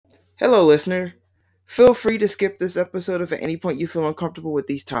Hello, listener. Feel free to skip this episode if at any point you feel uncomfortable with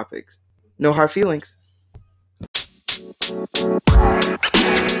these topics. No hard feelings.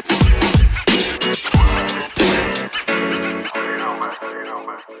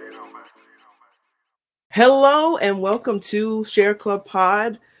 Hello, and welcome to Share Club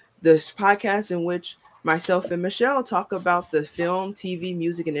Pod, the podcast in which myself and Michelle talk about the film, TV,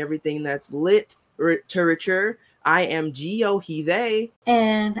 music, and everything that's literature. I am Gio, he, they.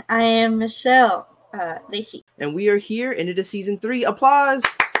 And I am Michelle, they, she. And we are here, and it is season 3. Applause!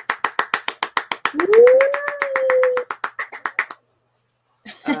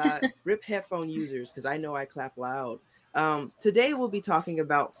 Rip headphone users, because I know I clap loud. Today we'll be talking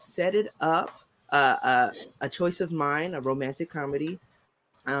about Set It Up, a choice of mine, a romantic comedy.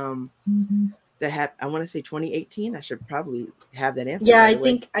 That had, I want to say 2018. I should probably have that answer. Yeah, right I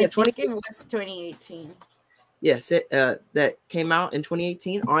away. think it was 2018. Yes, that came out in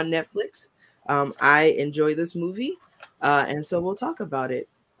 2018 on Netflix. I enjoy this movie, and so we'll talk about it.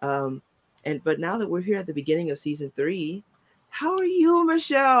 But now that we're here at the beginning of season 3, how are you,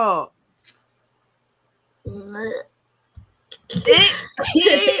 Michelle?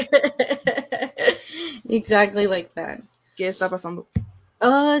 Exactly like that. ¿Qué está pasando?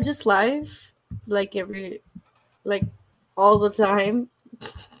 Just live, like all the time.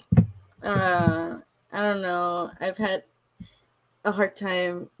 I don't know. I've had a hard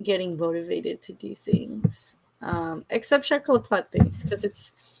time getting motivated to do things, except Share Club Pod things, because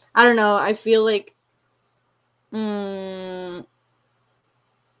it's, I don't know. I feel like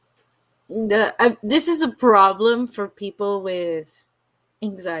this is a problem for people with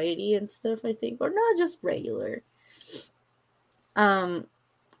anxiety and stuff, I think, or not just regular. I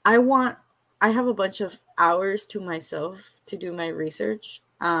have a bunch of hours to myself to do my research,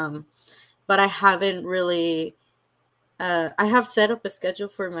 but I haven't really I have set up a schedule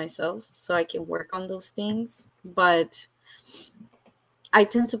for myself so I can work on those things, but I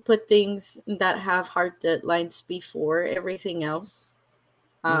tend to put things that have hard deadlines before everything else.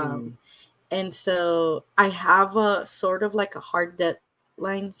 And so I have a sort of like a hard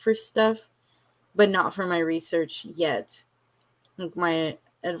deadline for stuff, but not for my research yet. Like, my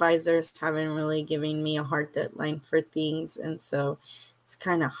advisors haven't really given me a hard deadline for things, and so it's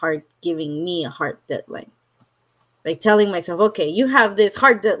kind of hard giving me a hard deadline. Like telling myself, okay, you have this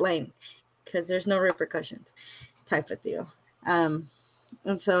hard deadline because there's no repercussions type of deal. And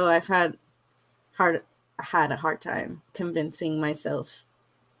so I've had a hard time convincing myself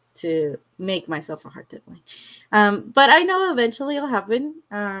to make myself a hard deadline. But I know eventually it'll happen.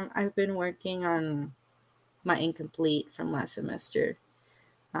 I've been working on my incomplete from last semester.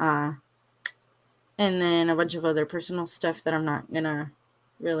 And then a bunch of other personal stuff that I'm not going to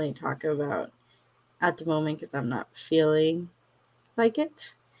really talk about at the moment because I'm not feeling like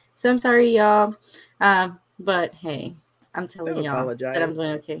it. So I'm sorry, y'all. But hey, I'm telling y'all that I'm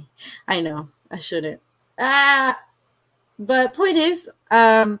doing okay. I know, I shouldn't. But point is,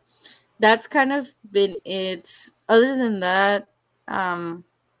 that's kind of been it. Other than that,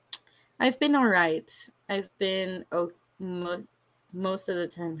 I've been all right. I've been most of the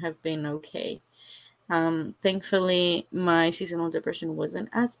time have been okay. Thankfully, my seasonal depression wasn't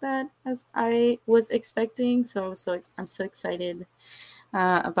as bad as I was expecting, so I'm so excited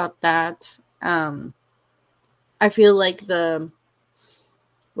about that. I feel like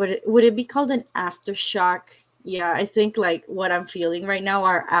would it be called an aftershock? Yeah, I think like what I'm feeling right now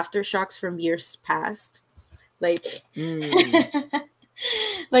are aftershocks from years past. Like,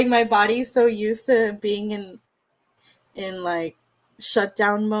 like my body's so used to being in like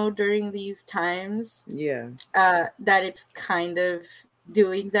shutdown mode during these times. Yeah. That it's kind of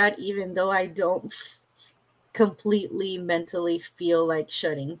doing that, even though I don't completely mentally feel like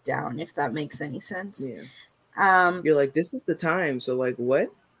shutting down, if that makes any sense. Yeah. You're like, this is the time. So like,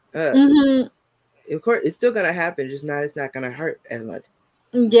 what? Of course, it's still gonna happen. It's not gonna hurt as much.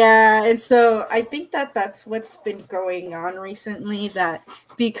 Yeah, and so I think that's what's been going on recently. That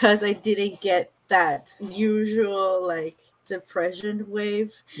because I didn't get that usual like depression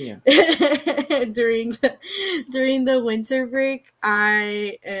wave during the winter break,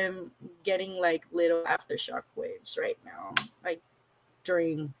 I am getting like little aftershock waves right now, like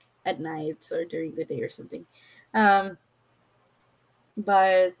at nights or during the day or something.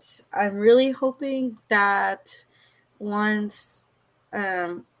 But I'm really hoping that once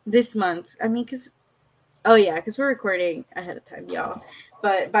this month, I mean, because we're recording ahead of time, y'all,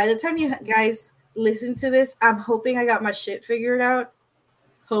 but by the time you guys listen to this, I'm hoping I got my shit figured out.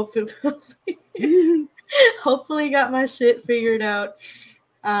 Hopefully got my shit figured out.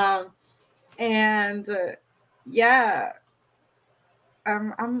 Yeah,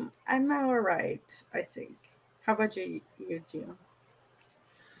 I'm all right, I think. How about you, Gio?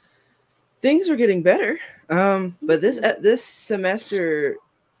 Things are getting better. But this semester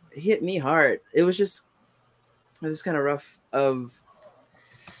hit me hard. It was kind of rough. I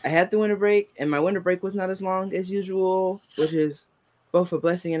had the winter break, and my winter break was not as long as usual, which is both a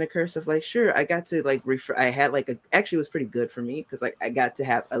blessing and a curse. Of like, sure, I got to like I had like actually it was pretty good for me because like I got to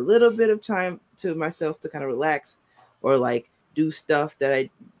have a little bit of time to myself to kind of relax, or like do stuff that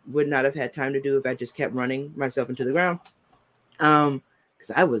I would not have had time to do if I just kept running myself into the ground. Because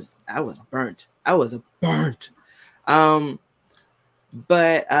I was burnt. I was burnt. Um,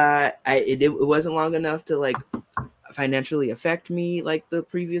 but it wasn't long enough to like financially affect me like the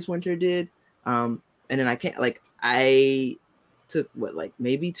previous winter did. And then I took what, like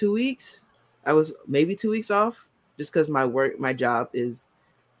maybe 2 weeks. I was maybe 2 weeks off just because my job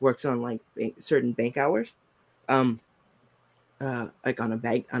works on like certain bank hours, um, like on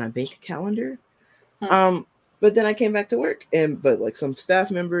a bank calendar. Hmm. But then I came back to work, but like some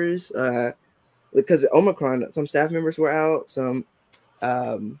staff members, because of Omicron, some staff members were out.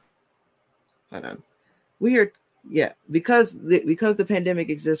 Um, hold on. We are, yeah, because the pandemic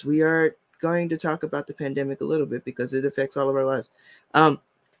exists, we are going to talk about the pandemic a little bit because it affects all of our lives.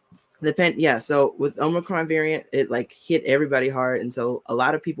 So with Omicron variant, it like hit everybody hard, and so a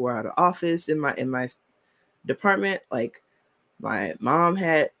lot of people were out of office in my department. Like my mom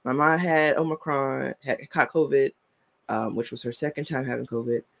had Omicron, had caught COVID, which was her second time having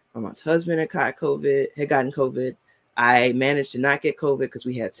COVID. My mom's husband had gotten COVID. I managed to not get COVID because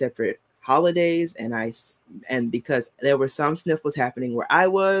we had separate holidays, and because there were some sniffles happening where I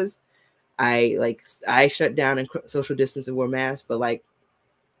was, I shut down and social distance and wore masks. But like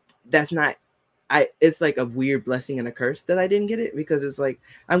that's not, it's like a weird blessing and a curse that I didn't get it, because it's like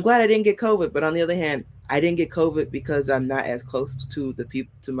I'm glad I didn't get COVID, but on the other hand, I didn't get COVID because I'm not as close to the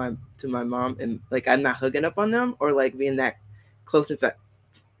people, to my mom, and like I'm not hugging up on them or like being that close in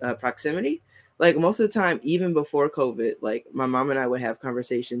proximity. Like most of the time, even before COVID, like my mom and I would have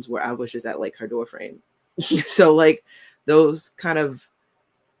conversations where I was just at like her door frame. So like those kind of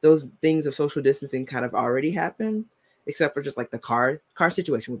those things of social distancing kind of already happened, except for just like the car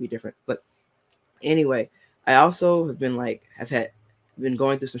situation would be different. But anyway, I also have been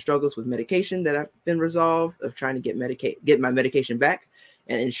going through some struggles with medication that have been resolved, of trying to get my medication back,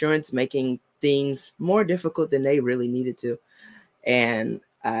 and insurance making things more difficult than they really needed to. And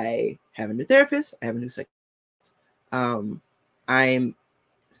I have a new therapist. I have a new psych. I'm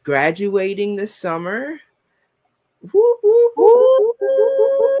graduating this summer.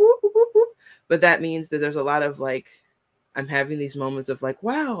 But that means that there's a lot of like, I'm having these moments of like,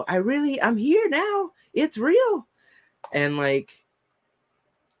 wow, I'm here now. It's real. And like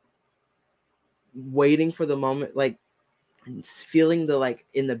waiting for the moment, like feeling the like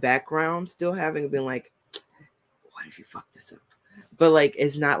in the background, still having been like, what if you fuck this up? But like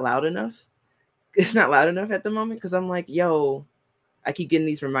it's not loud enough. It's not loud enough at the moment because I'm like, yo, I keep getting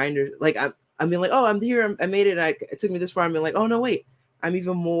these reminders. Like I'm being like, oh, I'm here. I made it. It took me this far. I'm being like, oh no, wait, I'm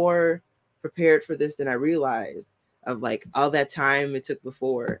even more prepared for this than I realized. Of like all that time it took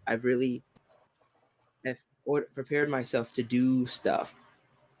before, I've really prepared myself to do stuff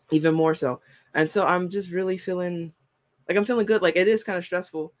even more so. And so I'm just really feeling like I'm feeling good. Like it is kind of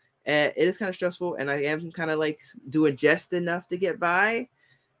stressful. It is kind of stressful, and I am kind of like doing just enough to get by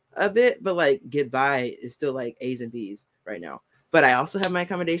a bit, but like get by is still like A's and B's right now. But I also have my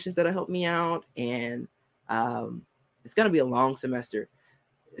accommodations that'll help me out, and it's gonna be a long semester,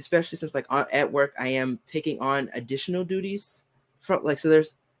 especially since like at work I am taking on additional duties from like, so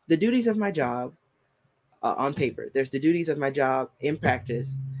there's the duties of my job on paper. There's the duties of my job in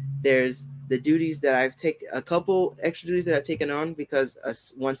practice. There's the duties that a couple extra duties that I've taken on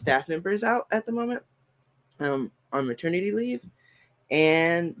because one staff member is out at the moment, on maternity leave.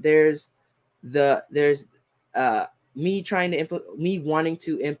 And there's me wanting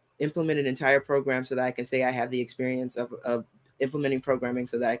to implement an entire program so that I can say I have the experience of implementing programming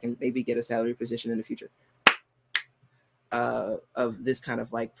so that I can maybe get a salary position in the future of this kind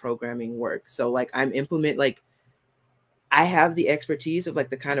of like programming work. So like I have the expertise of like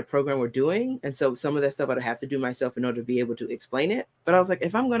the kind of program we're doing. And so some of that stuff I'd have to do myself in order to be able to explain it. But I was like,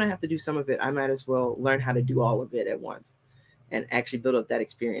 if I'm going to have to do some of it, I might as well learn how to do all of it at once and actually build up that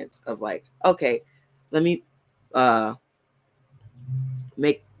experience of like, okay, let me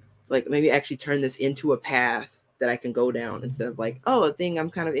make like maybe actually turn this into a path that I can go down instead of like, oh, a thing I'm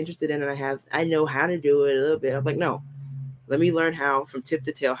kind of interested in and I know how to do it a little bit. I'm like, no, let me learn how from tip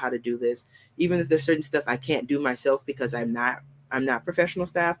to tail how to do this. Even if there's certain stuff I can't do myself because I'm not professional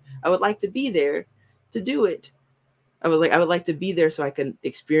staff, I would like to be there to do it. I would like to be there so I can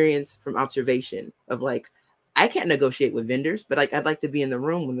experience from observation of like, I can't negotiate with vendors, but like I'd like to be in the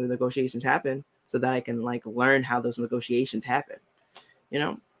room when the negotiations happen so that I can like learn how those negotiations happen, you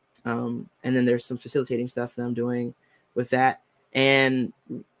know? And then there's some facilitating stuff that I'm doing with that. And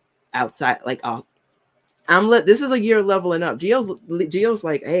outside, like, this is a year leveling up. Gio's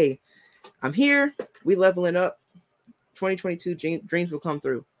like, hey, I'm here. We leveling up. 2022 dreams will come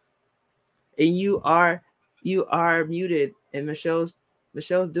through. And you are muted. And Michelle's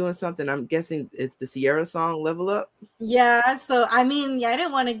doing something. I'm guessing it's the Sierra song "Level Up." Yeah. So I mean, yeah, I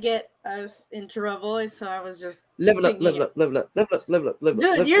didn't want to get us in trouble, and so I was just Level up, singing level up, level up, level up, level up, level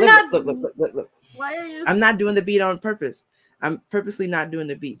up. Dude, you're not. Level up. Why are you? I'm not doing the beat on purpose. I'm purposely not doing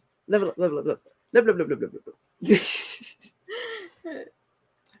the beat. Level up, level up, level up, level up, level up, level up.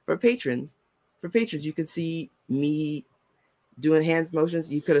 For patrons, you can see me doing hands motions.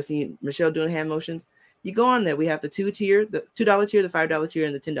 You could have seen Michelle doing hand motions. You go on there. We have the $2 tier, the $2 tier, the $5 tier,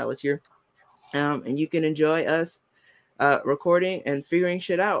 and the $10 tier. And you can enjoy us recording and figuring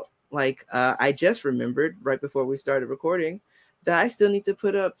shit out. Like I just remembered right before we started recording that I still need to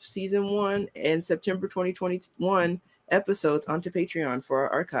put up season 1 and September 2021 episodes onto Patreon for our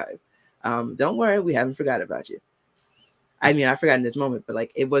archive. Don't worry, we haven't forgot about you. I mean, I forgot in this moment, but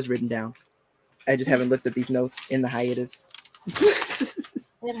like it was written down. I just haven't looked at these notes in the hiatus.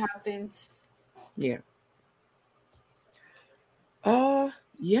 It happens. Yeah.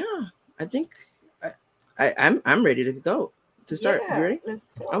 Yeah. I think I'm ready to go to start. Yeah, you ready? Let's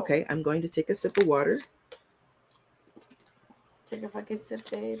go. Okay, I'm going to take a sip of water. Take a fucking sip,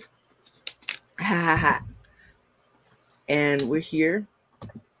 babe. Ha ha ha. And we're here.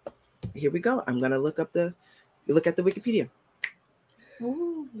 Here we go. I'm gonna look at the Wikipedia.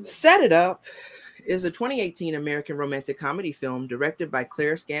 Ooh. Set It Up is a 2018 American romantic comedy film directed by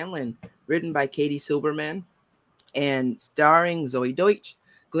Claire Scanlon, written by Katie Silberman, and starring Zoe Deutsch,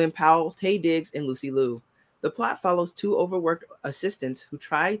 Glenn Powell, Taye Diggs, and Lucy Liu. The plot follows 2 overworked assistants who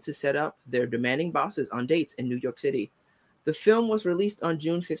try to set up their demanding bosses on dates in New York City. The film was released on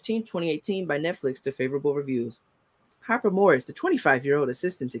June 15, 2018 by Netflix to favorable reviews. Harper Moore is the 25-year-old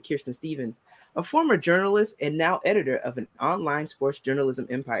assistant to Kirsten Stevens, a former journalist and now editor of an online sports journalism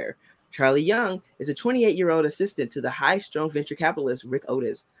empire. Charlie Young is a 28-year-old assistant to the high-strung venture capitalist Rick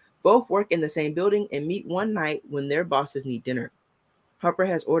Otis. Both work in the same building and meet one night when their bosses need dinner. Harper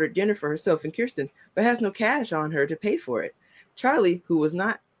has ordered dinner for herself and Kirsten, but has no cash on her to pay for it. Charlie, who was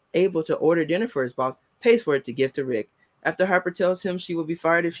not able to order dinner for his boss, pays for it to give to Rick. After Harper tells him she will be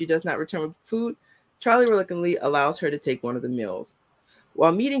fired if she does not return with food, Charlie reluctantly allows her to take one of the meals.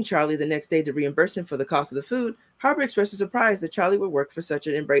 While meeting Charlie the next day to reimburse him for the cost of the food, Harper expresses surprise that Charlie would work for such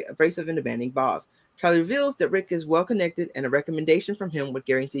an abrasive and demanding boss. Charlie reveals that Rick is well-connected and a recommendation from him would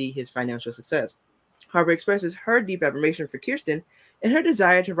guarantee his financial success. Harper expresses her deep admiration for Kirsten and her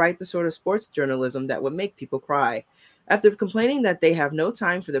desire to write the sort of sports journalism that would make people cry. After complaining that they have no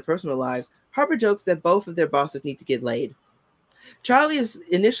time for their personal lives, Harper jokes that both of their bosses need to get laid. Charlie is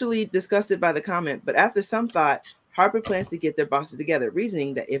initially disgusted by the comment, but after some thought, Harper plans to get their bosses together,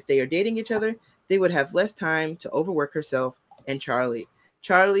 reasoning that if they are dating each other, they would have less time to overwork herself and Charlie.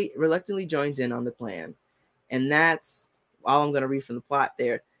 Charlie reluctantly joins in on the plan. And that's all I'm going to read from the plot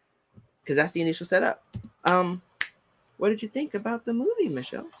there, because that's the initial setup. What did you think about the movie,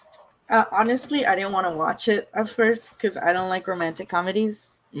 Michelle? Honestly, I didn't want to watch it at first because I don't like romantic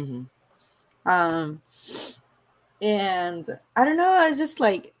comedies. Mm-hmm. And I don't know, I was just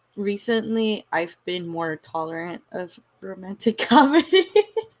like, recently I've been more tolerant of romantic comedy.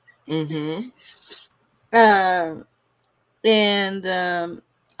 Mm-hmm. I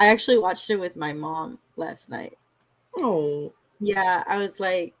actually watched it with my mom last night. Oh. Yeah, I was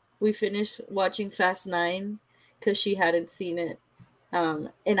like, we finished watching Fast 9 because she hadn't seen it.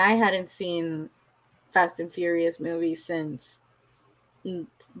 And I hadn't seen Fast and Furious movies since the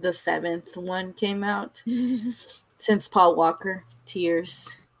 7th one came out. Since Paul Walker,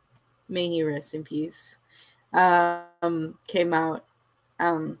 Tears, may he rest in peace, came out.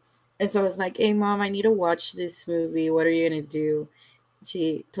 And so I was like, hey, Mom, I need to watch this movie. What are you going to do?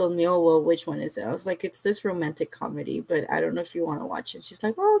 She told me, oh, well, which one is it? I was like, it's this romantic comedy, but I don't know if you want to watch it. She's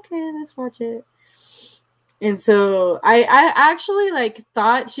like, oh, okay, let's watch it. And so I actually like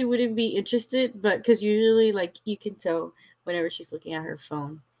thought she wouldn't be interested, but because usually like you can tell whenever she's looking at her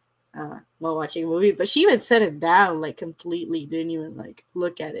phone while watching a movie, but she even set it down like completely, didn't even like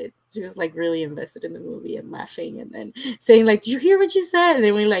look at it. She was like really invested in the movie and laughing and then saying like, did you hear what she said? And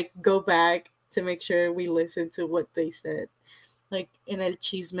then we like go back to make sure we listen to what they said, like in el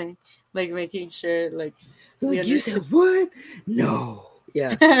chisme, like making sure like you said what? No.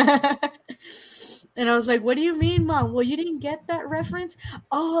 Yeah. And I was like, what do you mean, Mom? Well, you didn't get that reference?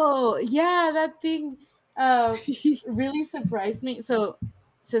 Oh, yeah, that thing really surprised me. So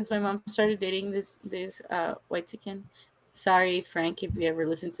since my mom started dating this white chicken, sorry, Frank, if you ever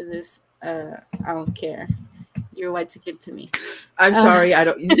listen to this, I don't care. You're white chicken to me. I'm Uh, sorry, I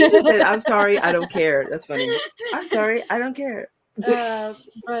don't. You just said, I'm sorry, I don't care. That's funny. I'm sorry, I don't care.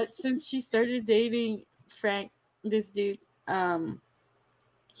 but since she started dating Frank, this dude, um,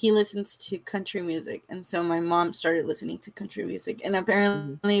 he listens to country music, and so my mom started listening to country music, and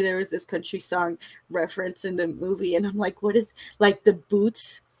apparently there was this country song reference in the movie, and I'm like, what is, like, the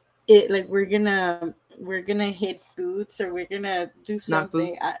boots, it, like, we're gonna hit boots, or we're gonna do Knock something.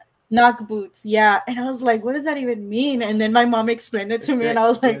 boots. Knock boots, yeah. And I was like, what does that even mean? And then my mom explained it to me, and I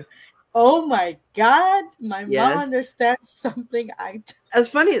was Yeah. like, oh my god, my mom Yes. understands something I don't. That's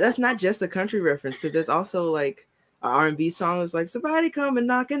funny. That's not just a country reference, because there's also like an R&B song that's like, somebody come and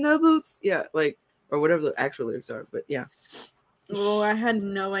knock in the boots. Yeah, like, or whatever the actual lyrics are. But yeah. Well, I had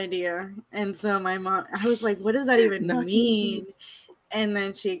no idea. And so my mom, I was like, what does that even Knocking the mean? boots. And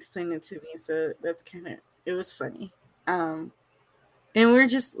then she explained it to me. So that's kind of, it was funny. And we were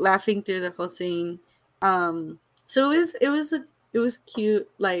just laughing through the whole thing. So it was cute.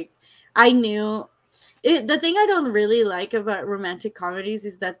 Like, I knew it. The thing I don't really like about romantic comedies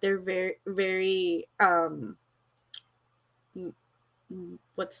is that they're very, very,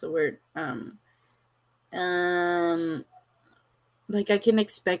 what's the word? Um, like, I can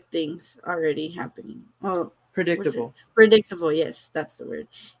expect things already happening. Oh, Predictable. Predictable, yes, that's the word.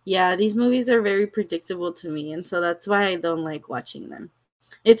 Yeah, these movies are very predictable to me, and so that's why I don't like watching them.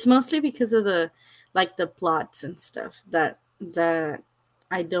 It's mostly because of the, like, the plots and stuff, that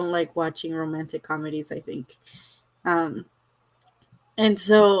I don't like watching romantic comedies, I think. Um and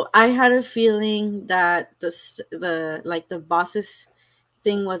so I had a feeling that the like the bosses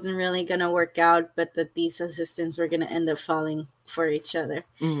thing wasn't really gonna work out, but that these assistants were gonna end up falling for each other.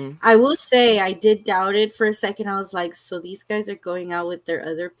 Mm-hmm. I will say I did doubt it for a second. I was like, so these guys are going out with their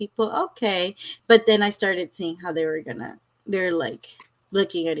other people, okay? But then I started seeing how they're like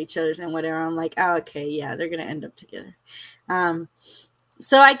looking at each other's and whatever. I'm like, oh, okay, yeah, they're gonna end up together. Um,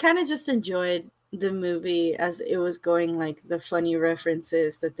 so I kind of just enjoyed the movie as it was going, like the funny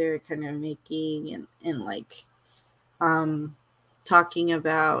references that they're kind of making, and like um talking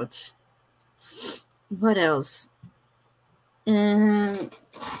about what else. Um,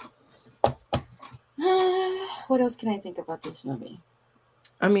 what else can I think about this movie?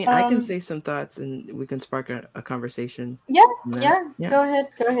 I mean, I can say some thoughts and we can spark a conversation. Yeah, from that. yeah. Go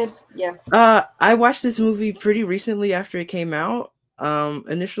ahead. Yeah. I watched this movie pretty recently after it came out,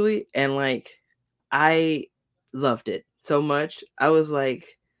 initially, and like I loved it so much. I was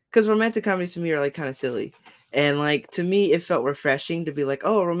like, because romantic comedies to me are like kind of silly. And like to me, it felt refreshing to be like,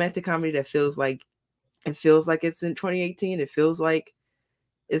 oh, a romantic comedy that feels like it's in 2018. It feels like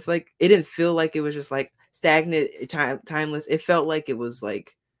it's like it didn't feel like it was just like stagnant, timeless. It felt like it was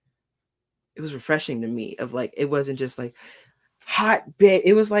refreshing to me. Of like, it wasn't just like hot babe.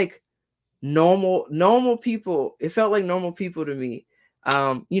 It was like normal people. It felt like normal people to me.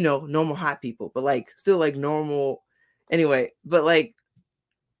 Normal hot people, but like still like normal. Anyway, but like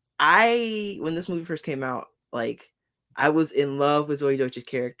when this movie first came out, like I was in love with Zoe Deutsch's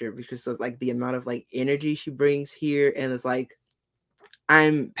character because of like the amount of like energy she brings here, and it's like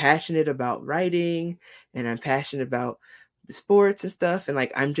I'm passionate about writing and I'm passionate about the sports and stuff, and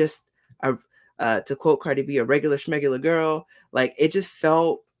like I'm just to quote Cardi B, a regular schmegular girl. Like it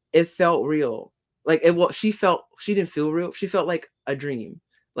felt real. Like she didn't feel real. She felt like a dream.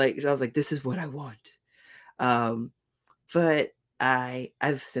 Like I was like, this is what I want. But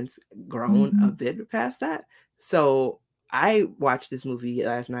I've since grown a bit past that. So I watched this movie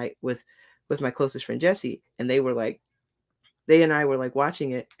last night with my closest friend Jesse, and they and I were like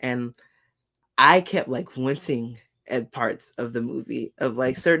watching it, and I kept like wincing at parts of the movie of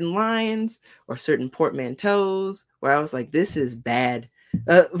like certain lines or certain portmanteaus where I was like, this is bad.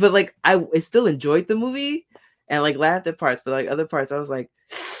 But like I still enjoyed the movie and like laughed at parts, but like other parts I was like,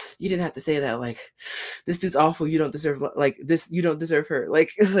 you didn't have to say that. Like, this dude's awful. You don't deserve like this. You don't deserve her.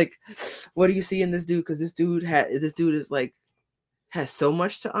 Like, it's like, what do you see in this dude? Because this dude is like has so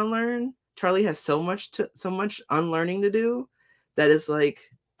much to unlearn. Charlie has so much unlearning to do that is like,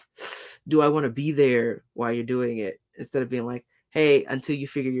 do I want to be there while you're doing it instead of being like, hey, until you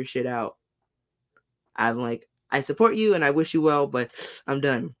figure your shit out, I'm like, I support you and I wish you well, but I'm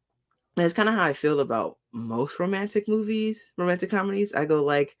done. And that's kind of how I feel about most romantic comedies. I go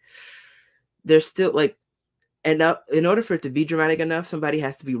like, there's still like, in order for it to be dramatic enough, somebody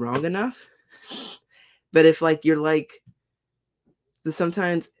has to be wrong enough. But if like you're like,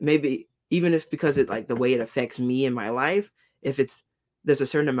 sometimes maybe even if because it like the way it affects me in my life, if there's a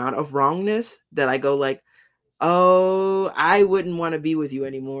certain amount of wrongness that I go like, oh, I wouldn't want to be with you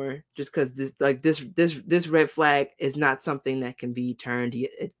anymore, just because this red flag is not something that can be turned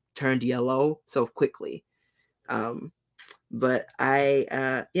yellow so quickly. But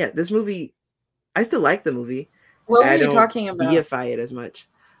this movie, I still like the movie. What were I you don't talking about? deify it as much.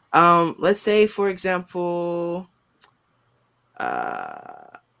 Let's say, for example,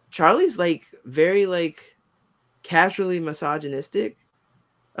 Charlie's like very like casually misogynistic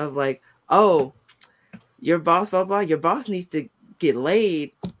of like, oh, your boss, blah blah, your boss needs to get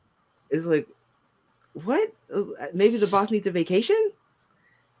laid. It's like, what? Maybe the boss needs a vacation.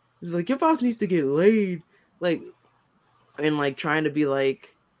 It's like, your boss needs to get laid, like, and like trying to be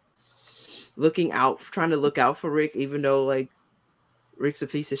like trying to look out for Rick, even though like Rick's a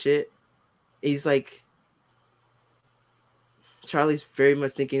piece of shit. He's like, Charlie's very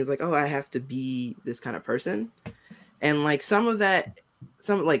much thinking is like, oh, I have to be this kind of person, and like some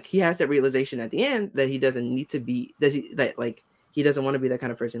like he has that realization at the end that he doesn't need to be he doesn't want to be that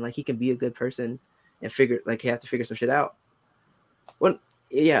kind of person. Like he can be a good person and figure like he has to figure some shit out. Well,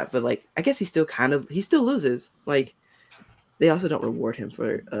 yeah, but like I guess he still loses. Like they also don't reward him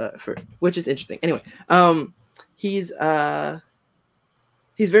for which is interesting. Anyway, he's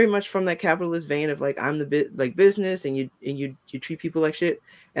very much from that capitalist vein of like, I'm the business, and you treat people like shit.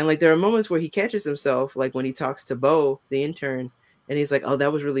 And like there are moments where he catches himself, like when he talks to Bo, the intern, and he's like, oh,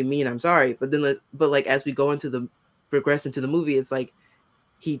 that was really mean, I'm sorry. But then like as we progress into the movie, it's like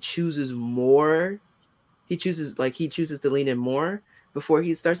he chooses to lean in more before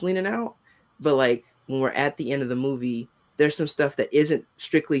he starts leaning out. But like when we're at the end of the movie, there's some stuff that isn't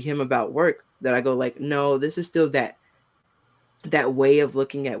strictly him about work that I go like, no, this is still that way of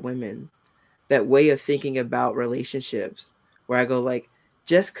looking at women, that way of thinking about relationships, where I go like,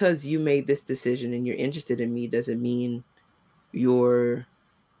 just because you made this decision and you're interested in me doesn't mean you're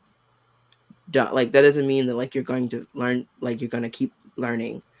done. Like that doesn't mean that like you're going to learn, like you're going to keep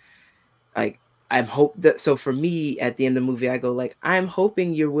learning. Like I'm so for me at the end of the movie, I go like, I'm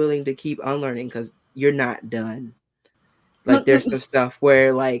hoping you're willing to keep unlearning because you're not done. Like there's some stuff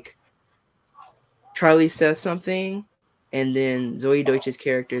where like Charlie says something, and then Zoe Deutsch's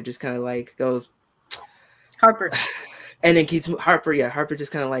character just kind of like goes, Harper. And then Harper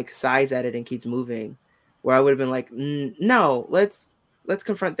just kind of like sighs at it and keeps moving. Where I would have been like, no, let's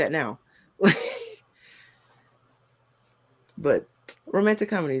confront that now. But romantic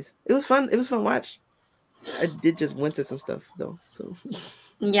comedies, it was fun. It was fun to watch. I did just wince at some stuff though. So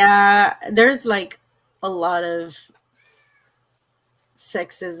yeah, there's like a lot of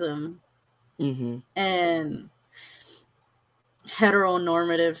sexism and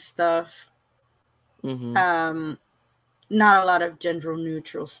heteronormative stuff. Not a lot of gender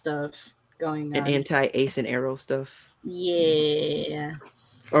neutral stuff going on. And anti-Ace and Arrow stuff. Yeah.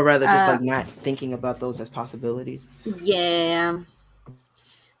 Or rather just like not thinking about those as possibilities. Yeah.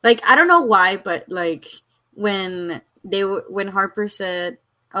 Like I don't know why, but like when Harper said,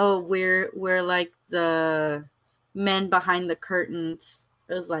 oh, we're like the men behind the curtains,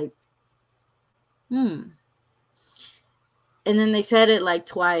 it was like, And then they said it like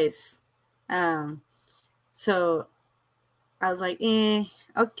twice. So I was like,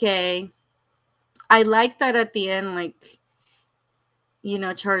 okay. I like that at the end, like, you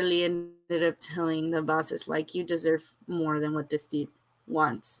know, Charlie ended up telling the bosses, like, you deserve more than what this dude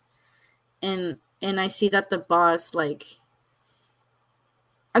wants. And I see that the boss, like,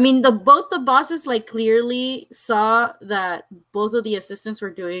 I mean, both the bosses, like, clearly saw that both of the assistants were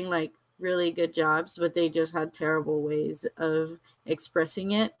doing, like, really good jobs, but they just had terrible ways of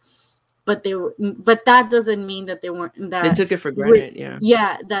expressing it. But that doesn't mean that they took it for granted.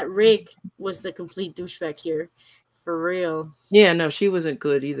 That Rick was the complete douchebag here, for real. Yeah, no, she wasn't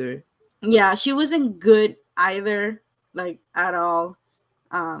good either. Yeah, she wasn't good either, like at all.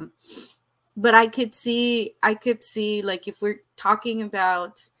 But I could see like if we're talking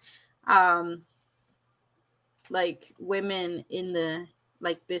about like women in the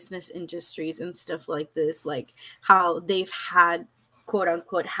like business industries and stuff like this, like how they've had, quote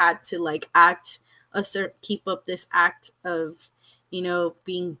unquote, had to like keep up this act of, you know,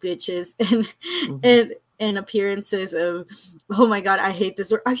 being bitches and appearances of, oh my god, I hate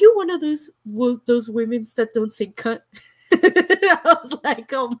this, or are you one of those women that don't say cunt? I was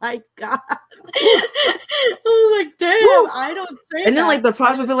like, oh my god. Oh my damn. Woo. I don't say and then that. Like the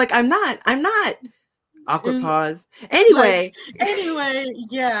pause would be like, I'm not awkward pause anyway,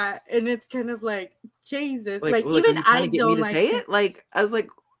 yeah. And it's kind of like, Jesus, like even I don't like say it. Like I was like,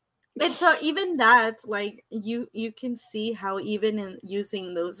 And so even that, like you can see how even in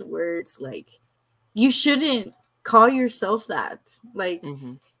using those words, like you shouldn't call yourself that. Like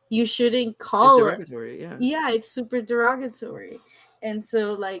Mm-hmm. you shouldn't It's call it. derogatory, yeah. Yeah, it's super derogatory. And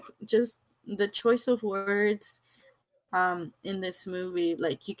so like just the choice of words in this movie,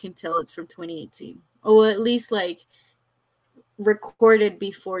 like you can tell it's from 2018. Or at least like recorded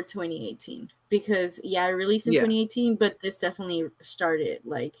before 2018. Because yeah, it released in Yeah. 2018, but this definitely started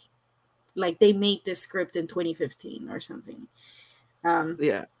like they made this script in 2015 or something.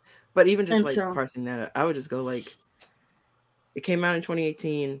 Yeah. But even just And like so parsing that, I would just go like, it came out in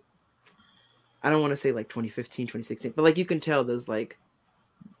 2018. I don't want to say like 2015, 2016, but like you can tell there's like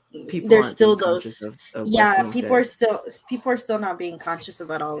people there's aren't being still conscious those, of what's yeah, being said. people are still not being conscious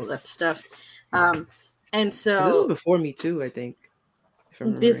about all of that stuff. And Because this was so before Me Too, I think, if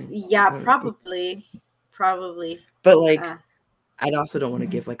I'm this, remembering. yeah, probably But like, uh, I also don't want to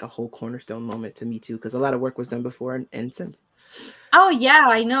give like a whole cornerstone moment to Me Too because a lot of work was done before and since. oh yeah,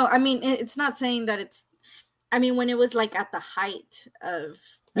 I know. I mean, it's not saying that it's, I mean, when it was like at the height of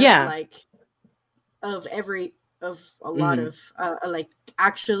Yeah. like of every of a lot Mm-hmm. of like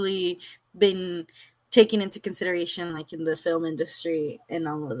actually been taken into consideration like in the film industry and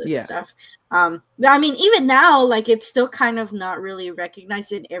all of this Yeah. stuff. I mean, even now, like it's still kind of not really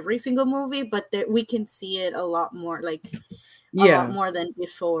recognized in every single movie, but we can see it a lot more, like a lot Yeah. more than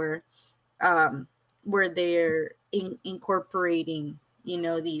before, where they're incorporating, you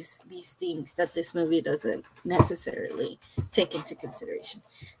know, these things that this movie doesn't necessarily take into consideration.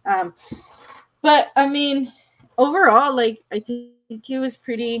 But I mean, overall, like I think it was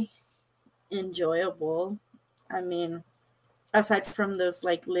pretty enjoyable. I mean, aside from those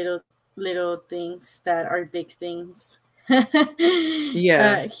like little things that are big things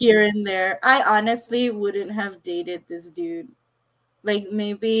Yeah. here and there, I honestly wouldn't have dated this dude. Like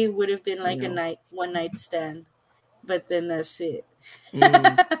maybe would have been like a No. one night stand, but then that's it.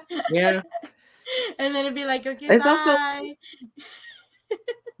 Mm. Yeah. And then it'd be like, okay, It's also, bye.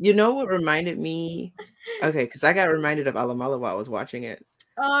 you know what reminded me? Okay, because I got reminded of Alamala while I was watching it.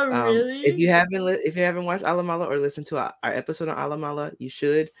 Oh, If really? you haven't if you haven't watched Alamala or listened to our episode on Alamala, you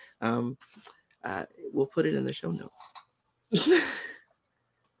should. Um, we'll put it in the show notes.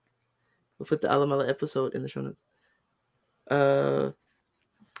 We'll put the Alamala episode in the show notes.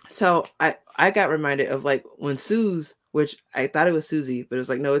 So I got reminded of like when Suze, which I thought it was Susie, but it was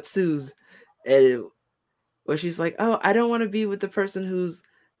like no, it's Suze, and where she's like, oh, I don't want to be with the person who's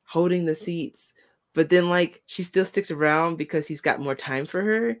holding the seats, but then like she still sticks around because he's got more time for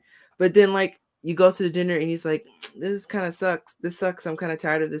her, but then like you go to the dinner and he's like, this kind of sucks. This sucks. I'm kind of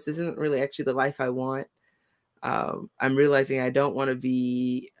tired of this. This isn't really actually the life I want. I'm realizing I don't want to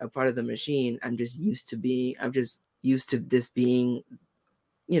be a part of the machine. I'm just used to this being,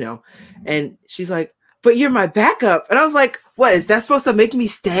 you know. And she's like, but you're my backup. And I was like, what, is that supposed to make me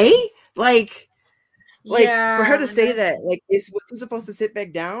stay? Like for her Yeah. to say that, like, was she supposed to sit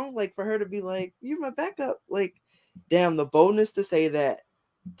back down? Like for her to be like, you're my backup. Like, damn, the boldness to say that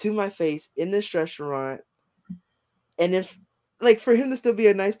to my face in this restaurant. And if like for him to still be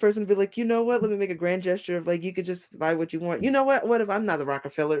a nice person, be like, you know what? Let me make a grand gesture of like, you could just buy what you want. You know what? What if I'm not the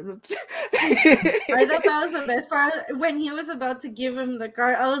Rockefeller? I thought that was the best part. When he was about to give him the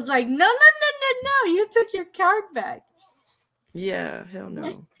card, I was like, no, you took your card back. Yeah, hell no.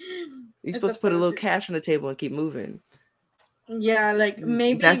 You're I supposed to thought put that a was little cash on the table and keep moving. yeah, like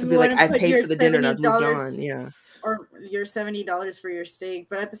maybe That's to you be like, want to I put paid your for the dinner and I've moved $70 on. Yeah. or your $70 for your steak,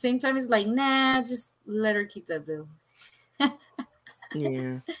 but at the same time, it's like, nah, just let her keep that bill.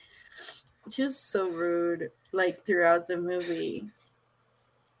 Yeah. She was so rude, like throughout the movie.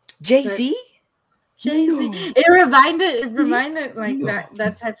 Jay-Z? Jay-Z. No. It reminded like No.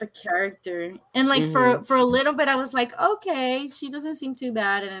 that type of character. And like Mhm. for a little bit I was like, okay, she doesn't seem too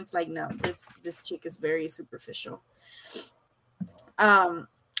bad. And it's like, no, this chick is very superficial.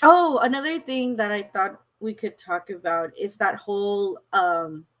 Oh, another thing that I thought we could talk about is that whole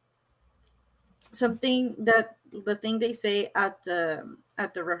something that the thing they say at the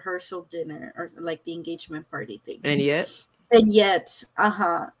rehearsal dinner or like the engagement party thing. And yet,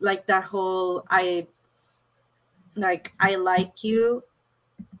 Like that whole I like you,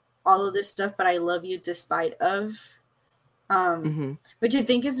 all of this stuff, but I love you despite of, mhm. which I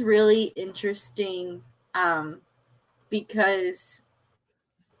think is really interesting, because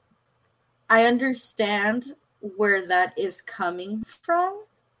I understand where that is coming from,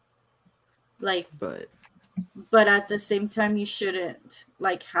 like, but at the same time you shouldn't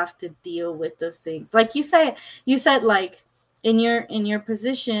like have to deal with those things. Like you said like in your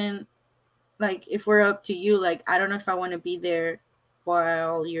position, like if we're up to you, like I don't know if I want to be there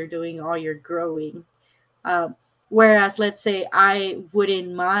while you're doing all your growing. Whereas, let's say I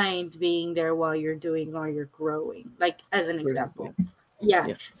wouldn't mind being there while you're doing all your growing, like as an For example. example. Yeah.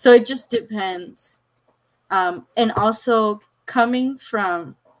 Yeah. So it just depends. And also coming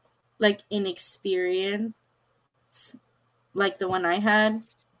from like inexperience, like the one I had,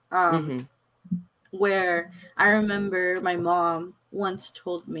 um, Mm-hmm. where I remember my mom once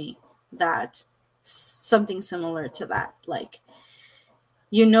told me that something similar to that, like,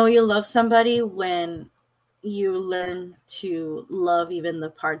 you know, you love somebody when you learn to love even the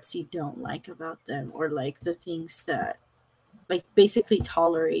parts you don't like about them, or like the things that, like, basically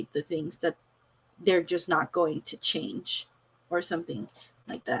tolerate the things that they're just not going to change or something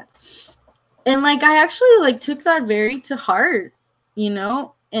like that. And like I actually like took that very to heart, you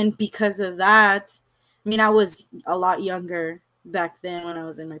know? And because of that, I mean, I was a lot younger back then when I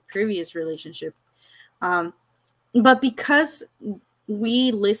was in my previous relationship. Um but because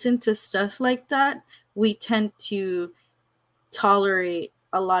we listen to stuff like that, we tend to tolerate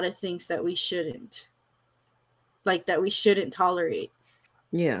a lot of things that we shouldn't, like that we shouldn't tolerate,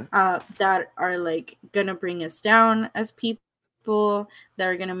 Yeah. that are like gonna bring us down as people, that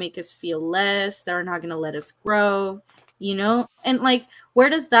are gonna make us feel less, that are not gonna let us grow, you know? And like, where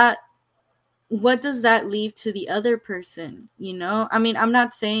does that, what does that leave to the other person, you know? I mean, I'm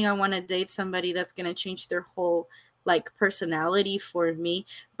not saying I want to date somebody that's gonna change their whole like personality for me,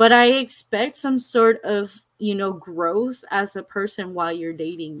 but I expect some sort of, you know, growth as a person while you're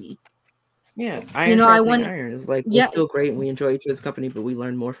dating me. Yeah. You Iron know, I sharpening want, iron. It's like we're yeah, still great and we enjoy each other's company, but we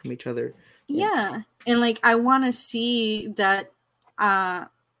learn more from each other. And yeah. And like I want to see that, uh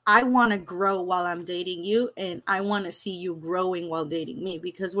I want to grow while I'm dating you, and I want to see you growing while dating me,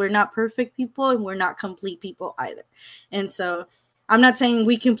 because we're not perfect people and we're not complete people either. And so I'm not saying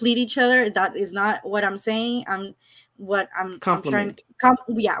we complete each other. That is not what I'm saying. I'm trying, compliment.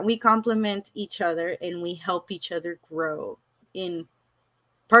 yeah, we complement each other and we help each other grow in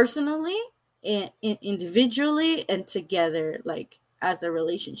personally, in individually, and together, like as a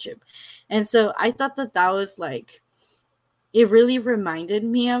relationship. And so I thought that that was like, it really reminded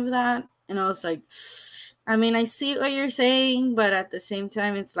me of that. And I was like, I mean, I see what you're saying, but at the same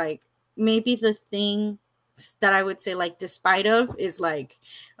time, it's like maybe the thing that I would say, like, despite of, is like,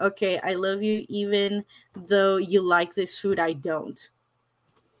 okay, I love you even though you like this food I don't,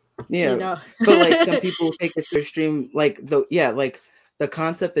 you Yeah. know. But like some people take it to extreme, like like the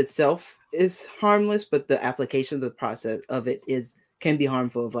concept itself is harmless, but the application of the process of it is can be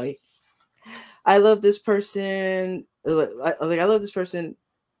harmful. Of like, I love this person, like I love this person,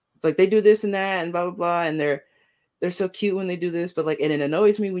 like they do this and that and blah blah blah, and they're so cute when they do this, but like, and it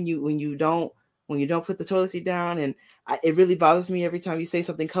annoys me when you don't put the toilet seat down, and it really bothers me every time you say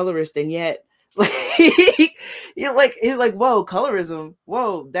something colorist, and yet like you're like, it's like, whoa, colorism,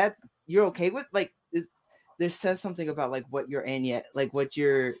 whoa, that you're okay with, like, is there says something about like what you're, and yet like what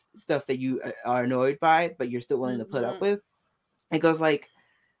your stuff that you are annoyed by, but you're still willing to put up Mhm. with. It goes like,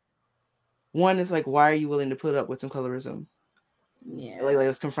 one is like, why are you willing to put up with some colorism? Like, Yeah.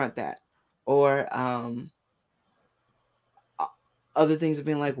 let's confront that. Or other things have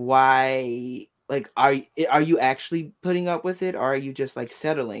been like, why, like, are you actually putting up with it, or are you just like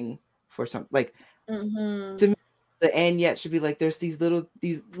settling for something? Like, Mhm. to me, the and yet should be like, there's these little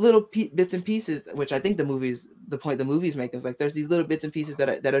bits and pieces, which I think the point the movies make is like, there's these little bits and pieces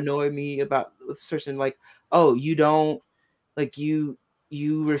that annoy me about with certain, like, oh, you don't, like, you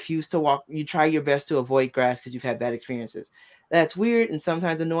refuse to walk, you try your best to avoid grass because you've had bad experiences. That's weird and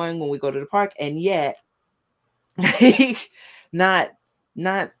sometimes annoying when we go to the park, and yet not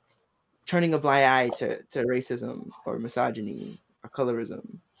not turning a blind eye to racism or misogyny or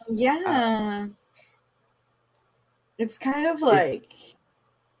colorism. Uh, Yeah. It's kind of it like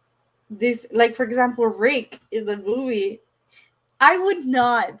this, like, for example, Rick in the movie. I would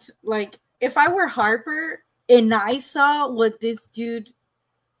not, like, if I were Harper and I saw what this dude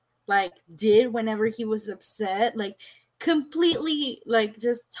like did whenever he was upset, like completely like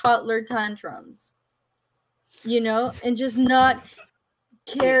just toddler tantrums, you know, and just not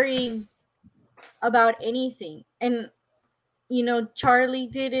yeah, caring about anything. And you know, Charlie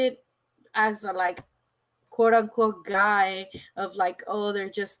did it as a like quote unquote guy of like, oh, they're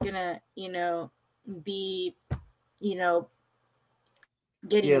just gonna, you know, be, you know,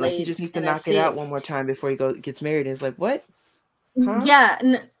 getting yeah, like he laid just needs to and knock that's it out it. one more time before he gets married, and it's like, what? Huh?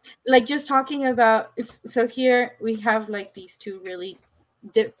 Yeah, like just talking about it's, so here we have like these two really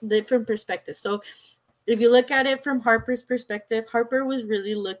different perspectives. So if you look at it from Harper's perspective, Harper was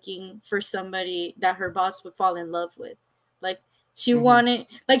really looking for somebody that her boss would fall in love with. Like She wanted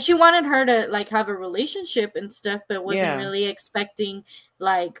her to like have a relationship and stuff, but wasn't really expecting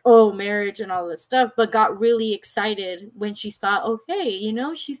like, oh, marriage and all this stuff, but got really excited when she saw, okay, you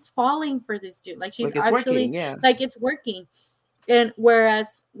know, she's falling for this dude. Like she's actually working, like it's working. And where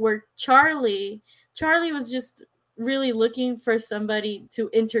Charlie was just really looking for somebody to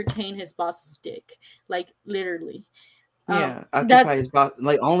entertain his boss's dick, like literally. Occupy his boss,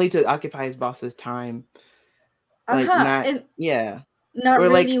 like only to occupy his boss's time. Like not or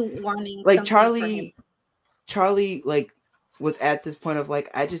really wanting like Charlie like was at this point of like,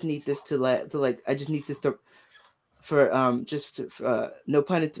 I just need this I just need this to for no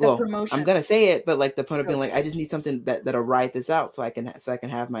pun intended. Well, promotion. I'm gonna say it, but like the point of being like, I just need something that'll write this out so I can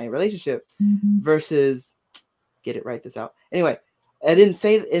have my relationship versus write this out. Anyway, I didn't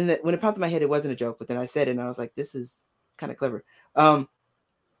say when it popped in my head, it wasn't a joke, but then I said it and I was like, this is kind of clever.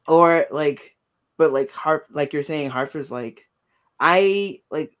 Or like, but like like you're saying, Harper's like, I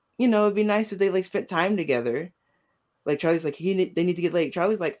like, you know, it'd be nice if they like spent time together. Like Charlie's like, they need to get laid.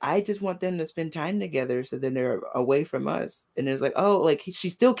 Charlie's like, I just want them to spend time together so then they're away from us. And it's like, oh, like she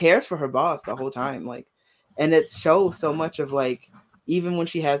still cares for her boss the whole time. Like, and it shows so much of like, even when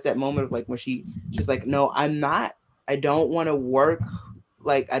she has that moment of like, when she's like, no, I don't want to work.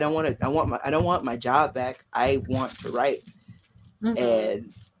 Like, I don't want my job back. I want to write.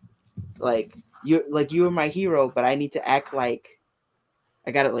 And like, you're my hero, but I need to act like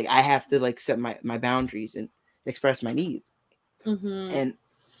I have to like set my boundaries and express my needs. And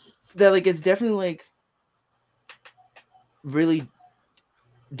that like, it's definitely like really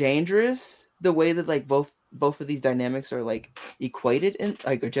dangerous the way that like both of these dynamics are like equated and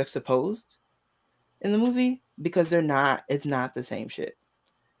like are juxtaposed in the movie, because it's not the same shit.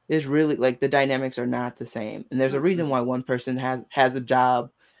 It's really like the dynamics are not the same, and there's a reason why one person has a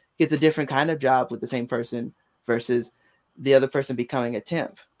job, gets a different kind of job with the same person versus the other person becoming a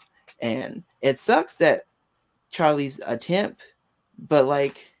temp. And it sucks that Charlie's a temp, but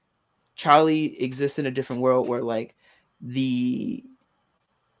like Charlie exists in a different world where like the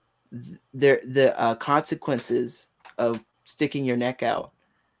consequences of sticking your neck out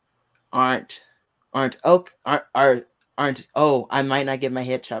aren't oh, I might not get my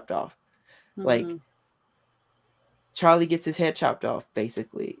head chopped off. Like Charlie gets his head chopped off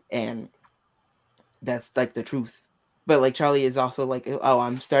basically, and that's like the truth. But like Charlie is also like, oh,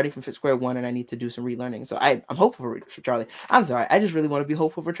 I'm starting from square one and I need to do some relearning. So I'm hopeful for Charlie. I'm sorry, I just really want to be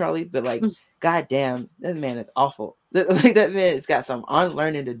hopeful for Charlie, but like, goddamn, that man is awful. Like that man has got some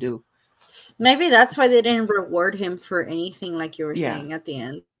unlearning to do. Maybe that's why they didn't reward him for anything, like you were saying at the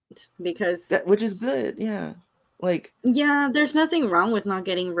end, because which is good, like, yeah, there's nothing wrong with not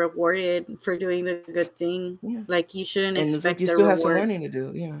getting rewarded for doing the good thing. Like you shouldn't expect like you still have some learning to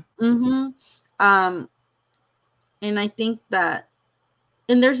do. And I think that,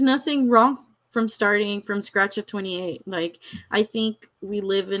 and there's nothing wrong from starting from scratch at 28. Like, I think we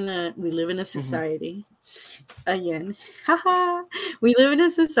live in a society, again, we live in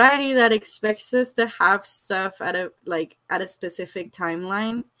a society that expects us to have stuff at a specific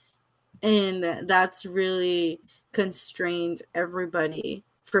timeline, and that's really constrained everybody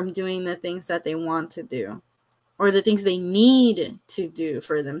from doing the things that they want to do or the things they need to do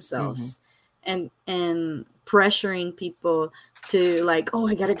for themselves. And pressuring people to like, oh,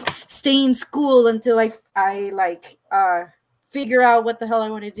 I gotta stay in school until I figure out what the hell I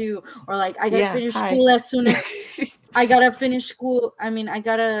want to do, or like I gotta finish school as soon as I gotta finish school. I mean, I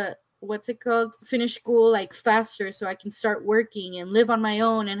gotta finish school like faster so I can start working and live on my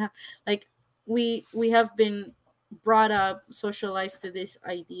own. And like we have been brought up, socialized to these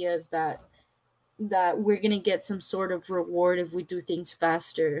ideas that we're gonna get some sort of reward if we do things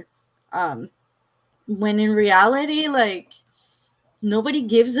faster. When in reality, like, nobody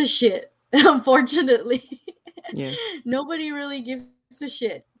gives a shit, unfortunately. Nobody really gives a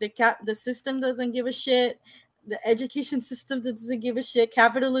shit. The system doesn't give a shit. The education system doesn't give a shit.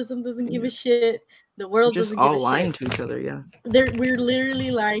 Capitalism doesn't give a shit. The world doesn't give a shit. Just all lying to each other, we're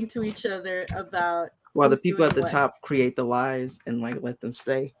literally lying to each other about while the people at the top create the lies and like let them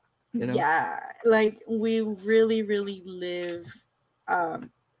stay. Yeah, like we really, really live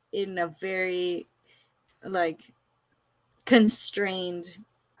in a very like constrained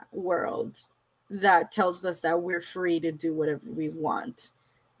world that tells us that we're free to do whatever we want.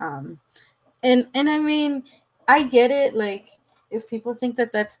 And I mean, I get it, like if people think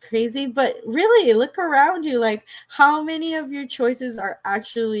that that's crazy, but really look around you, like how many of your choices are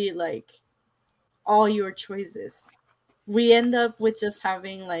actually like all your choices? We end up with just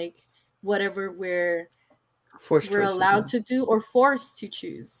having like whatever we're allowed to do or forced to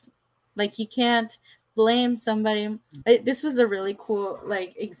choose. Like you can't blame somebody. This was a really cool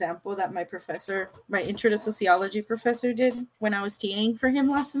like example that my intro to sociology professor did when I was TAing for him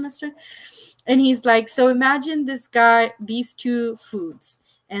last semester. And he's like, so imagine these two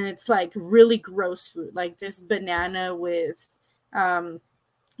foods, and it's like really gross food, like this banana with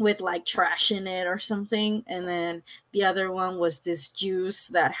like trash in it or something, and then the other one was this juice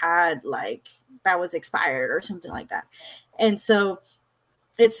that was expired or something like that. And so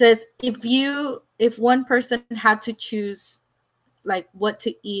it says if one person had to choose like what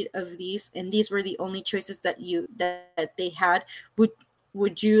to eat of these, and these were the only choices that they had,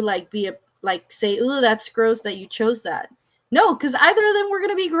 would you like say, oh, that's gross that you chose that? No, because either of them were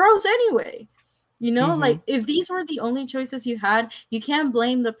going to be gross anyway. Like if these were the only choices you had, you can't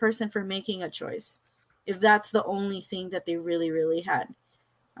blame the person for making a choice if that's the only thing that they really, really had.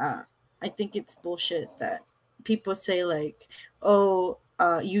 I think it's bullshit that people say like, oh,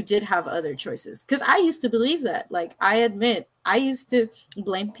 you did have other choices. Because I used to believe that. Like, I admit, I used to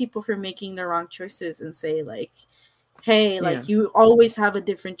blame people for making the wrong choices and say like, hey, like you always have a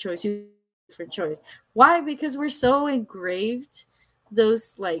different choice. Why? Because we're so engraved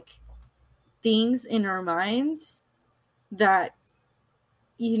those like things in our minds that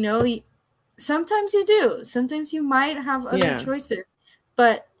sometimes you do, sometimes you might have other choices,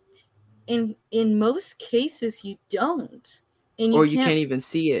 but in most cases you don't, and you can't even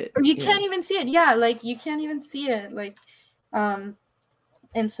see it, can't even see it. Yeah, like you can't even see it, like and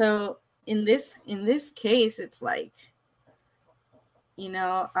so in this case it's like,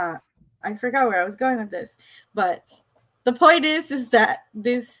 I forgot where I was going with this, but the point is that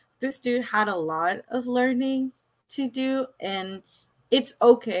this dude had a lot of learning to do, and it's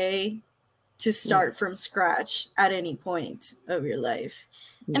okay to start from scratch at any point of your life.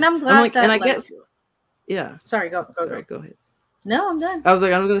 And I'm glad that, and I guess, sorry, go ahead. No, I'm done. I was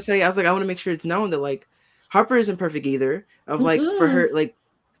like, I want to make sure it's known that like Harper isn't perfect either. Of like for her, like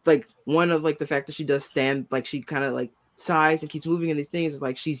one of like the fact that she does stand, like she kind of like sighs and keeps moving in these things is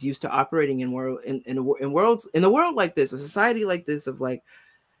like she's used to operating in the world like this, a society like this, of like,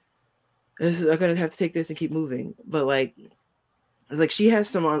 I'm gonna have to take this and keep moving. But like, it's like she has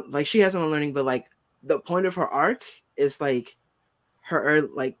some learning, but like the point of her arc is like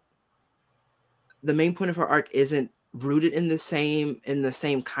the main point of her arc isn't rooted in the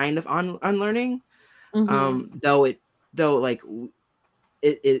same kind of unlearning. Though it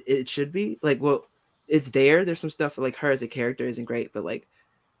should be like, well, it's there's some stuff like her as a character isn't great, but like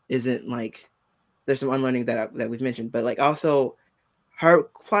isn't like, there's some unlearning that we've mentioned, but like also her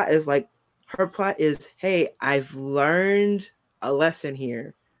plot is, hey, I've learned a lesson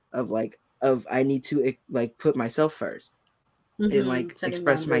here of I need to like put myself first and like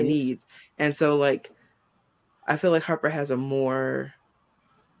express my needs. And so like I feel like Harper has a more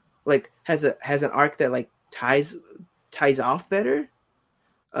like has an arc that like ties off better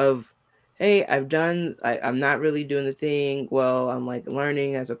of, hey, I'm not really doing the thing well, I'm like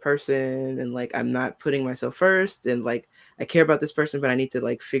learning as a person, and like I'm not putting myself first, and like I care about this person, but I need to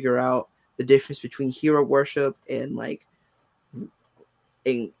like figure out the difference between hero worship and like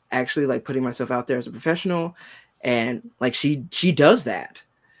actually like putting myself out there as a professional. And like she does that,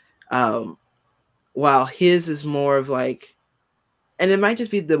 while his is more of like, and it might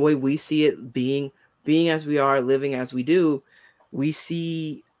just be the way we see it, being as we are, living as we do,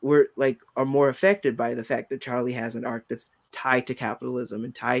 we're like are more affected by the fact that Charlie has an arc that's tied to capitalism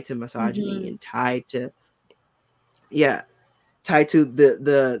and tied to misogyny and tied to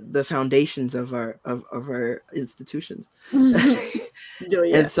the foundations of our institutions.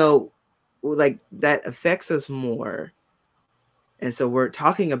 And so like that affects us more, and so we're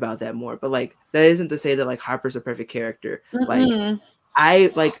talking about that more. But like that isn't to say that like Harper's a perfect character. Like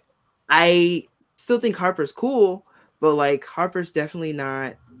I still think Harper's cool, but like Harper's definitely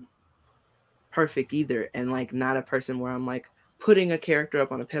not perfect either, and like not a person where I'm like putting a character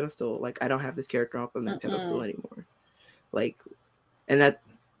up on a pedestal. Like I don't have this character up on that pedestal anymore. Like, and that's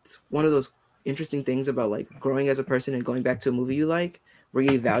one of those interesting things about like growing as a person and going back to a movie you like,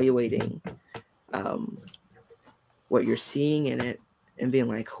 reevaluating what you're seeing in it and being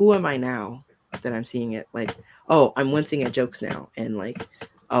like, who am I now that I'm seeing it? Like, oh, I'm wincing at jokes now, and like,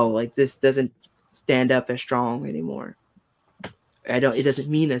 oh, like this doesn't stand up as strong anymore. It doesn't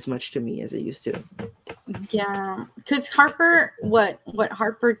mean as much to me as it used to. Yeah, because Harper, what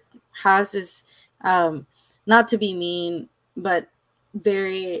Harper has is, not to be mean, but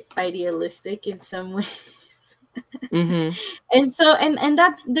very idealistic in some ways. And so, and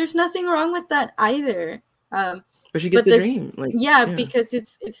that's, there's nothing wrong with that either. But she gets the dream, like because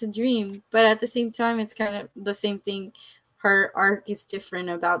it's a dream, but at the same time, it's kind of the same thing her arc is different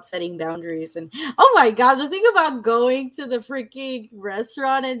about setting boundaries. And oh my god, the thing about going to the freaking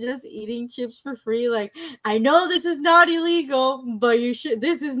restaurant and just eating chips for free, like, I know this is not illegal, but you should,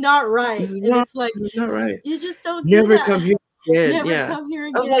 this is not right. And it's like, this is not right. you just don't do Never that. come here again. Never Yeah. come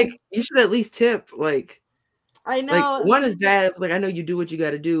here I was like, again. you should at least tip. Like I one know. is bad. Like I know you do what you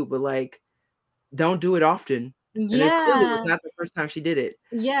got to do, but like, don't do it often. And it clearly was Yeah. not the first time she did it.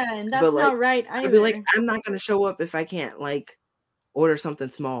 Yeah, and But that's like, not right I'd be like, either. I'm not gonna show up if I can't like order something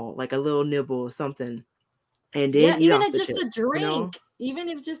small, like a little nibble or something, and Yeah, then eat even off if the just tip. a You know? drink, even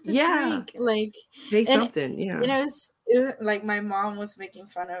if just a Yeah. drink, like, Pay and something. Yeah. you know, like my mom was making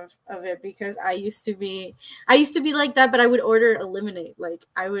fun of it because I used to be like that, but I would order a lemonade. Like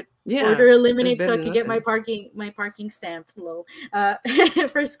I would Yeah. order a It's lemonade so better I than could get my nothing. parking stamped low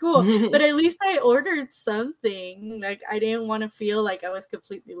for school. But at least I ordered something. Like I didn't want to feel like I was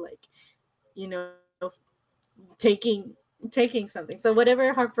completely like, you know, taking something. So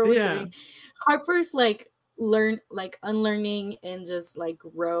whatever Harper was Yeah. doing, Harper's like unlearning and just like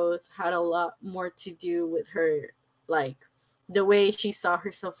growth had a lot more to do with her, like the way she saw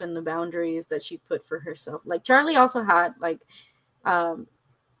herself and the boundaries that she put for herself. Like Charlie also had like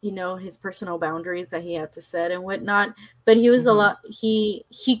you know, his personal boundaries that he had to set and whatnot, but he was a lot, he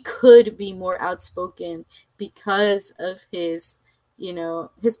could be more outspoken because of his, you know,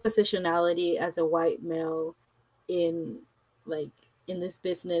 his positionality as a white male in like in this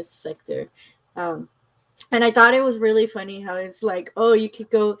business sector. And I thought it was really funny how it's like, oh, you could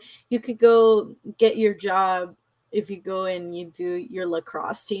go get your job if you go and you do your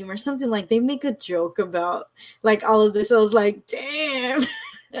lacrosse team or something. Like they make a joke about like all of this. I was like, damn.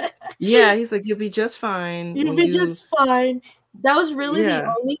 Yeah, he's like, you'll be just fine. You'll be just fine. That was really the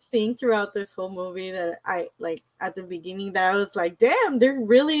Yeah. only thing throughout this whole movie that I like at the beginning that I was like, damn, they're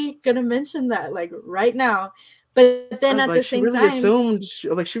really gonna mention that like right now. But then at the same time,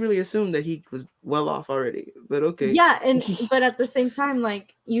 she really assumed that he was well off already. But okay. yeah, and but at the same time,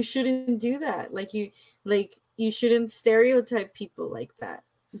 like you shouldn't do that. Like you shouldn't stereotype people like that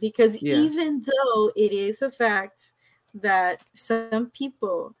because Yeah. even though it is a fact that some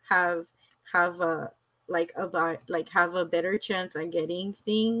people have a have a better chance at getting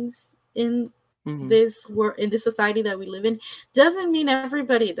things in this world, in this society that we live in, doesn't mean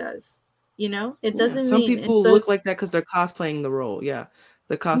everybody does. You know, it doesn't Some mean. people look like that because they're cosplaying the role. Yeah.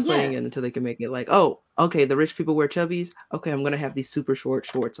 They're cosplaying it until they can make it like, oh, okay, the rich people wear chubbies. Okay, I'm gonna have these super short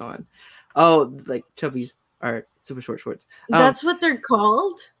shorts on. Oh, like chubbies are super short shorts. That's what they're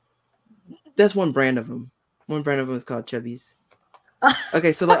called? That's one brand of them. One brand of them is called chubbies.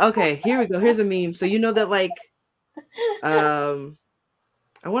 Okay, so like, okay, here we go. Here's a meme. So you know that like, I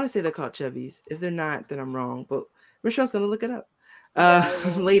want to say they're called chubbies. If they're not, then I'm wrong. But Michelle's gonna look it up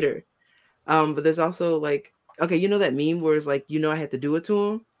later. But there's also like, okay, you know that meme where it's like, you know, I had to do it to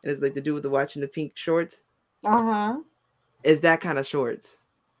him, and it's like the dude with the watch and the pink shorts. Is that kind of shorts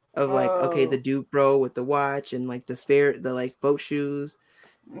of like, okay, the Duke bro with the watch and like the like boat shoes.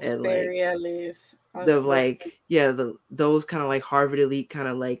 And like the like those kind of like Harvard elite kind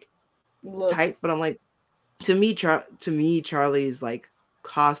of like type, but I'm like, to me Charlie's like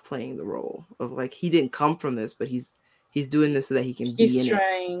cosplaying the role of like, he didn't come from this, but he's doing this so that he can be in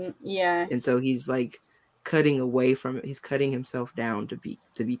it. Yeah, and so he's like cutting away from it. He's cutting himself down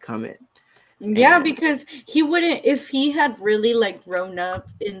to become it. Yeah, because he wouldn't, if he had really like grown up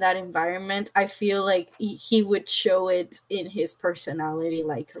in that environment, I feel like he would show it in his personality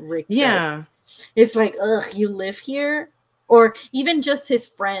like Rick does. It's like, ugh, you live here? Or even just his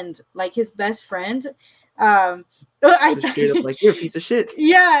friend, like his best friend. Straight up like, you're a piece of shit.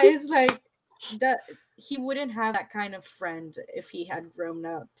 Yeah, it's like that he wouldn't have that kind of friend if he had grown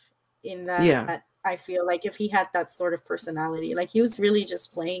up in that. Yeah. I feel like if he had that sort of personality, like he was really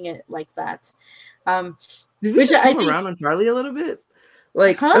just playing it like that. Did we just come around on Charlie a little bit?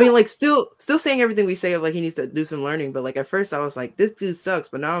 Like, I mean, like still saying everything we say of like he needs to do some learning, but like at first I was like, this dude sucks,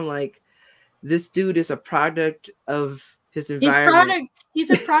 but now I'm like, this dude is a product of his environment.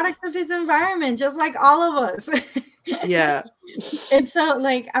 He's a product of his environment, just like all of us. Yeah. And so,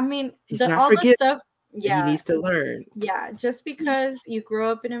 like, I mean, the stuff. Yeah, he needs to learn. Yeah, just because you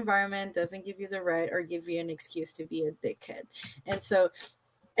grow up in an environment doesn't give you the right or give you an excuse to be a dickhead. And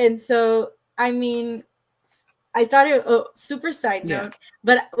so I mean, I thought it super side note,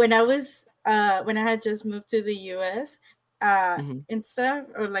 but when I had just moved to the US and stuff,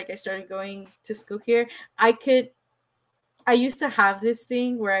 or like I started going to school here, I used to have this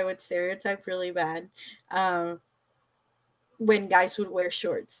thing where I would stereotype really bad when guys would wear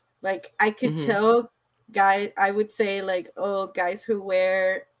shorts. Like I could tell guys, I would say like, oh, guys who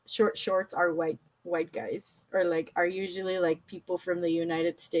wear short shorts are white white guys, or like are usually like people from the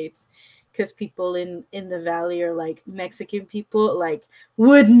United States, because people in the valley are like Mexican people, like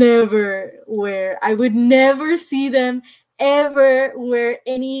would never wear, I would never see them ever wear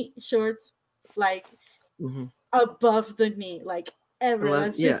any shorts like Hmm. above the knee, like ever. Unless,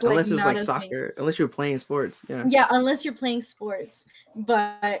 That's yeah, just like unless it was not like a thing. soccer, unless you were playing sports. Yeah. Yeah, unless you're playing sports.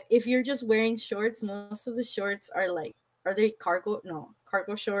 But if you're just wearing shorts, most of the shorts are like, are they cargo? No,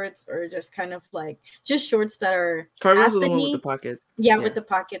 cargo shorts, or just kind of like just shorts that are Cargos at are the the one with the knee. pockets. Yeah, with Yeah. the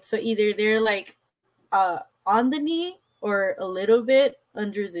pockets. So either they're like on the knee or a little bit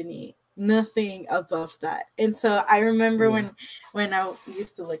under the knee. Nothing above that. And so I remember Yeah. when I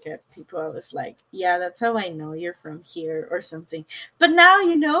used to look at people, I was like, yeah, that's how I know you're from here or something. But now,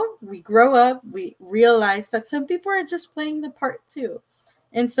 we grow up, we realize that some people are just playing the part too.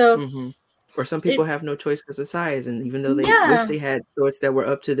 And so Hmm. Or some people it, have no choice because of size, and even though they wish yeah. they had shorts that were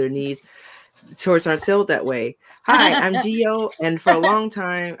up to their knees, shorts aren't sold that way. Hi, I'm Gio, and for a long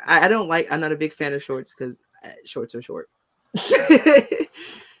time, I'm not a big fan of shorts because shorts are short.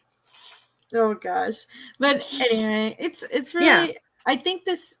 Oh gosh. But anyway, it's Yeah. really, I think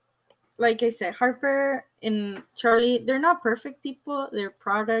this, like I said, Harper and Charlie, they're not perfect people. They're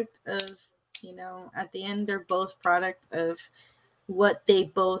product of, at the end, they're both product of what they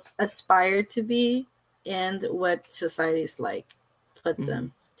both aspire to be and what society's like put Hmm.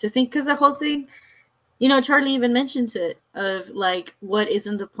 them to think. Because the whole thing, Charlie even mentions it of like, what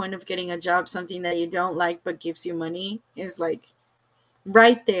isn't the point of getting a job, something that you don't like but gives you money, is like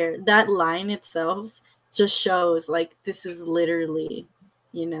right there. That line itself just shows like this is literally,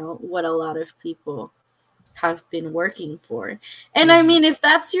 what a lot of people have been working for. And I Hmm. mean, if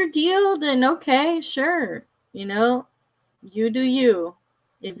that's your deal, then okay, sure. You do you.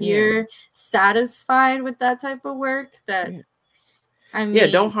 If Yeah. you're satisfied with that type of work, that, Yeah. I Yeah,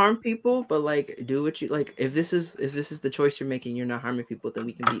 don't mean, harm people, but like do what you like. If this is the choice you're making, you're not harming people, then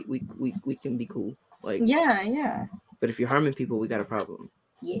we can be cool. Like, yeah, yeah, but if you're harming people, we got a problem.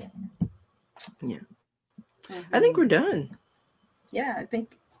 yeah. Yeah. I think Hmm. we're done. Yeah, I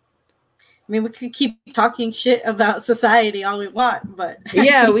mean, we could keep talking shit about society all we want, but I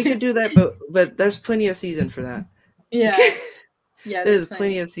Yeah, think we could this, do that, but there's plenty of season for that. yeah, yeah, there's There's plenty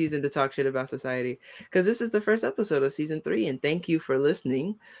plenty. of season to talk shit about society because this is the first episode of season 3, and thank you for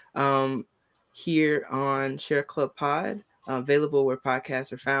listening. Um, here on Share Club Pod, available where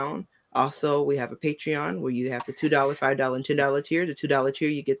podcasts are found. Also, we have a Patreon where you have the $2, $5, and $10 tier. The $2 tier,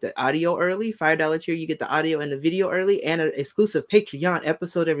 you get the audio early. $5 tier, you get the audio and the video early, and an exclusive Patreon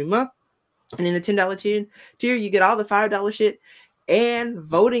episode every month. And in the $10 tier, you get all the $5 shit and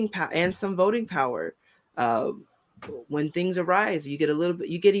voting and some voting power. When things arise, you get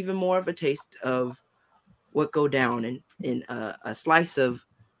even more of a taste of what go down in a slice of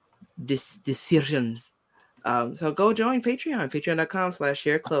decisions. So go join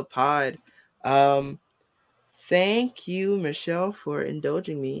patreon.com/shareclubpod. Thank you, Michelle, for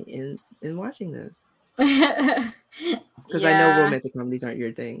indulging me in watching this, because I know Yeah, romantic comedies aren't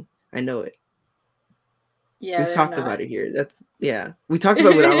your thing. I know it. yeah, We've they're talked not. about it here. Yeah. We talked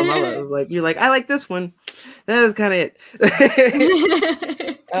about it with Alamala. Like, you're like, I like this one. That's kind of it.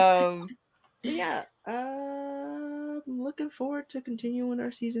 So yeah, I'm looking forward to continuing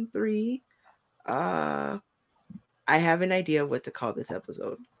our season 3. I have an idea of what to call this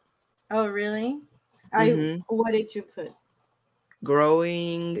episode. Oh, really? Mm-hmm. What did you put?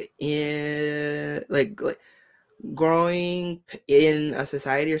 Growing in like growing in a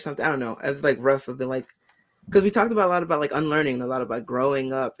society or something. I don't know. It's like rough of the like, because we talked about a lot about like unlearning and a lot about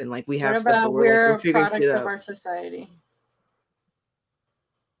growing up, and like we What have stuff where about we're we're a figuring shit product of out. our society?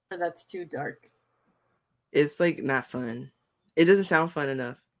 Or that's too dark. It's like not fun. It doesn't sound fun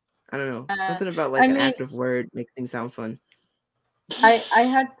enough. I don't know. Uh, Something about like I an mean, active word makes things sound fun. I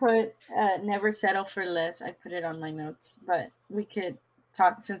had put never settle for less. I put it on my notes, but we could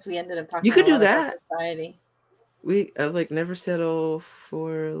talk since we ended up You talking could a do lot about that. society. I was like, never settle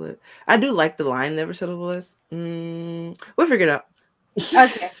for less. I do like the line, never settle for less. We'll figure it out.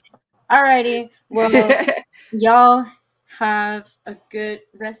 Okay. Alrighty. Well, y'all have a good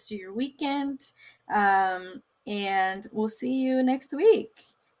rest of your weekend. And we'll see you next week.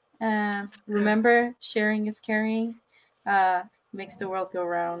 Remember, sharing is caring. Makes the world go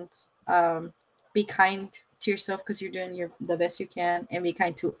round. Be kind to yourself because you're doing the best you can, and be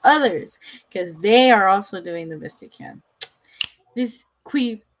kind to others because they are also doing the best they can. This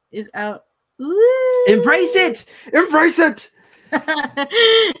queef is out. Ooh. Embrace it. Embrace it.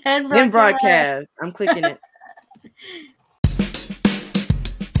 And In broadcast. broadcast. I'm clicking it.